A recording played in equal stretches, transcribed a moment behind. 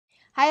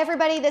Hi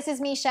everybody, this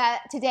is Mesha.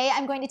 Today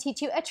I'm going to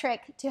teach you a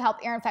trick to help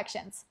ear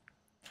infections.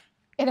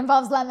 It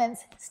involves lemons.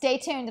 Stay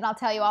tuned and I'll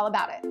tell you all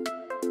about it.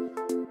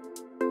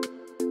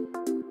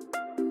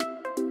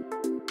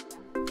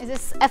 Is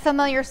this a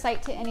familiar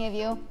sight to any of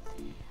you?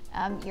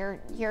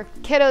 Your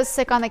kiddo's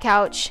sick on the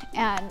couch,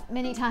 and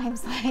many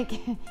times,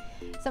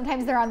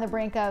 sometimes they're on the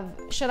brink of,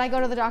 should I go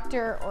to the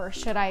doctor or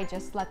should I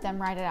just let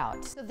them ride it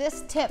out? So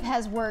this tip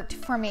has worked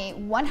for me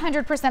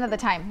 100% of the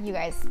time, you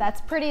guys.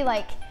 That's pretty,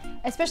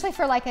 especially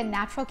for a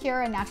natural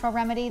cure, a natural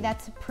remedy,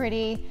 that's a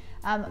pretty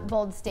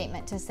bold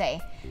statement to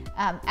say.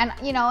 And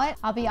you know what?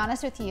 I'll be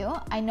honest with you.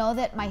 I know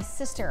that my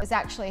sister, it was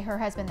actually her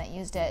husband that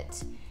used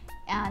it,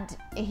 and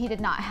he did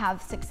not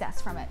have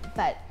success from it,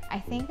 but I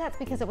think that's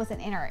because it was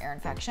an inner ear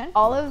infection.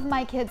 All of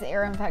my kids'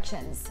 ear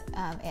infections,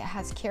 it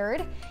has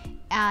cured,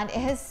 and it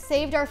has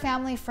saved our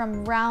family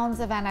from rounds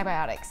of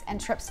antibiotics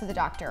and trips to the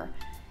doctor.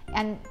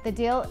 And the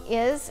deal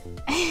is,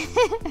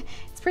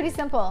 it's pretty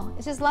simple.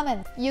 It's just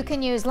lemons. You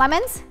can use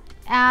lemons,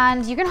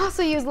 and you can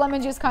also use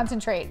lemon juice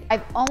concentrate.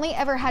 I've only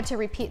ever had to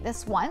repeat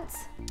this once.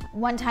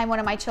 One time one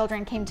of my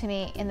children came to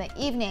me in the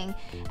evening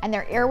and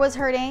their ear was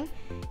hurting,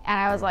 and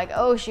I was like,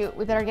 oh shoot,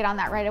 we better get on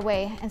that right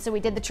away. And so we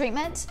did the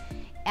treatment,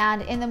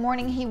 and in the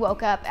morning he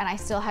woke up and I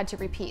still had to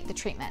repeat the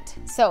treatment.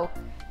 So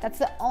that's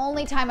the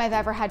only time I've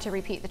ever had to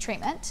repeat the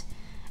treatment.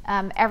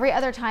 Every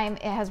other time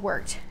it has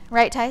worked.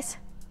 Right, Tice?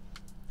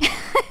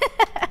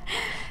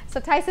 So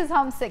Tice is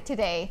homesick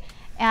today,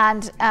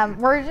 and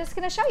we're just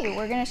gonna show you.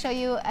 We're gonna show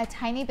you a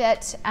tiny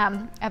bit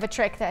of a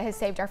trick that has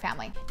saved our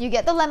family. You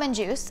get the lemon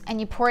juice and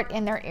you pour it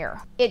in their ear.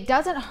 It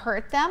doesn't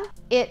hurt them,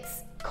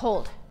 it's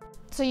cold.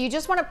 So you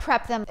just wanna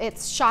prep them.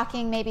 It's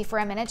shocking maybe for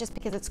a minute just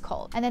because it's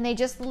cold. And then they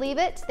just leave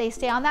it, they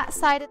stay on that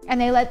side,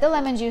 and they let the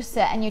lemon juice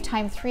sit, and you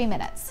time 3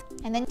 minutes.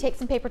 And then take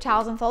some paper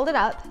towels and fold it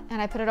up,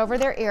 and I put it over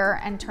their ear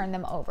and turn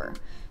them over.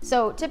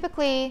 So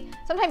typically,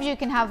 sometimes you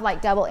can have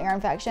double ear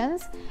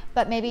infections,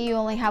 but maybe you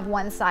only have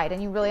one side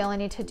and you really only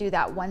need to do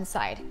that one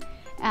side.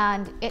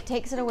 And it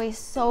takes it away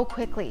so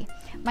quickly.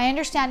 My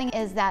understanding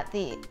is that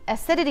the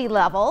acidity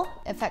level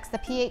affects the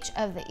pH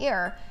of the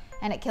ear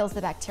and it kills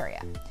the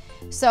bacteria.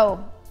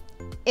 So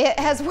it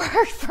has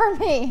worked for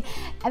me.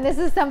 And this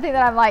is something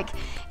that I'm like,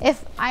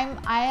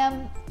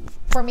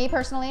 for me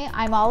personally,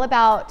 I'm all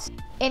about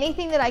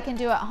anything that I can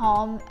do at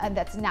home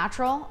that's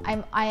natural.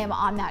 I am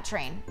on that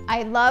train.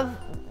 I love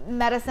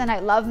medicine, I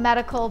love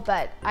medical,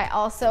 but I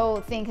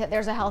also think that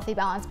there's a healthy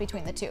balance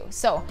between the two.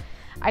 So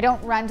I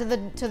don't run to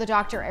the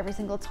doctor every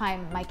single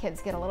time my kids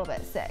get a little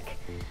bit sick.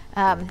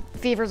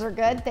 Fevers are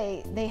good.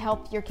 They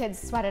help your kids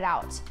sweat it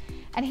out.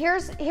 And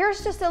here's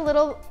just a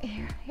little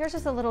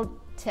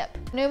tip.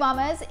 New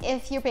mamas,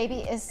 if your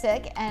baby is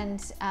sick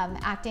and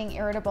acting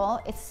irritable,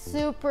 it's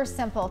super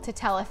simple to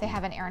tell if they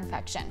have an ear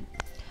infection.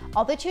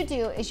 All that you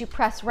do is you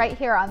press right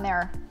here on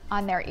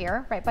their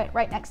ear,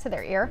 right next to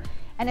their ear,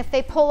 and if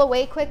they pull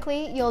away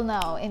quickly, you'll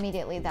know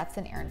immediately that's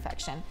an ear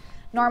infection.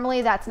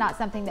 Normally, that's not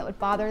something that would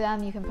bother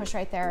them. You can push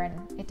right there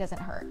and it doesn't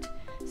hurt.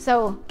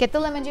 So get the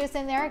lemon juice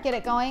in there, get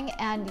it going,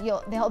 and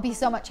they'll be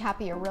so much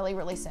happier really,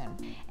 really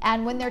soon.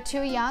 And when they're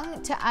too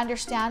young to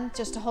understand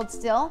just to hold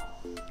still,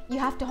 you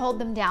have to hold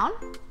them down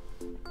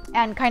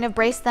and kind of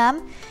brace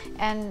them,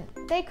 and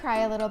they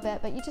cry a little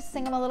bit, but you just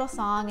sing them a little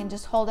song and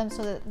just hold them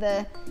so that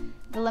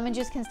the lemon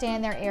juice can stay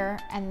in their ear,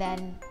 and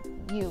then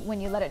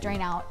when you let it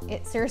drain out,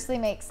 it seriously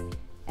makes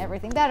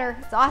everything better.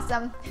 It's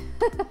awesome.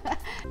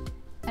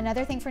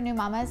 Another thing for new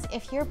mamas,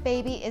 if your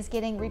baby is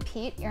getting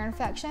repeat ear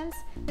infections,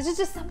 this is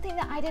just something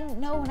that I didn't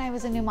know when I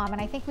was a new mom,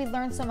 and I think we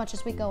learn so much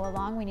as we go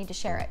along, we need to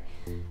share it.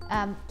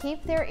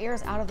 Keep their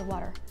ears out of the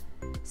water.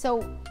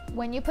 So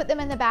when you put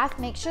them in the bath,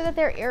 make sure that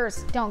their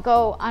ears don't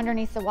go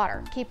underneath the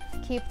water.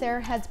 Keep their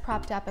heads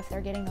propped up if they're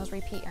getting those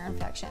repeat ear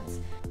infections,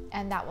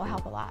 and that will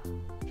help a lot.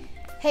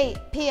 Hey,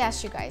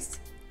 P.S. you guys,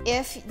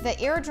 if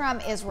the eardrum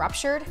is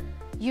ruptured,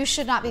 you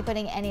should not be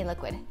putting any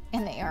liquid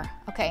in the ear,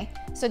 okay?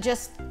 So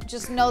just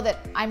know that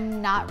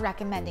I'm not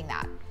recommending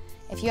that.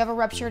 If you have a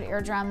ruptured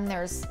eardrum,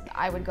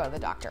 I would go to the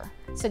doctor.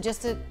 So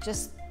just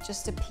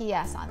a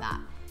PS on that.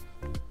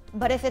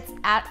 But if it's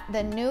at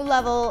the new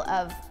level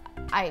of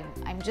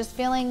I'm just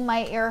feeling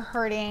my ear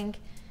hurting,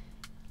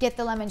 get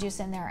the lemon juice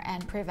in there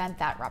and prevent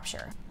that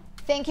rupture.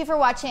 Thank you for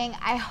watching.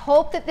 I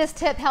hope that this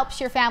tip helps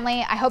your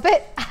family. I hope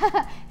it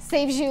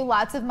saves you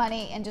lots of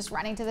money and just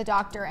running to the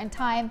doctor and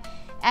time.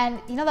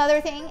 And you know the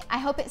other thing, I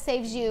hope it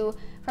saves you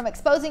from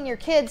exposing your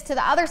kids to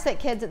the other sick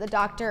kids at the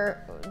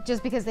doctor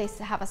just because they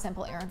have a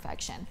simple ear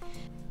infection.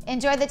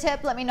 Enjoy the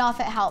tip. Let me know if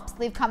it helps.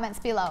 Leave comments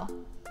below.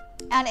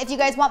 And if you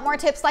guys want more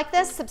tips like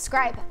this,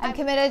 subscribe. I'm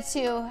committed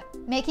to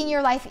making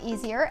your life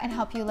easier and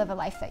help you live a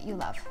life that you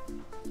love.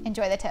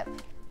 Enjoy the tip.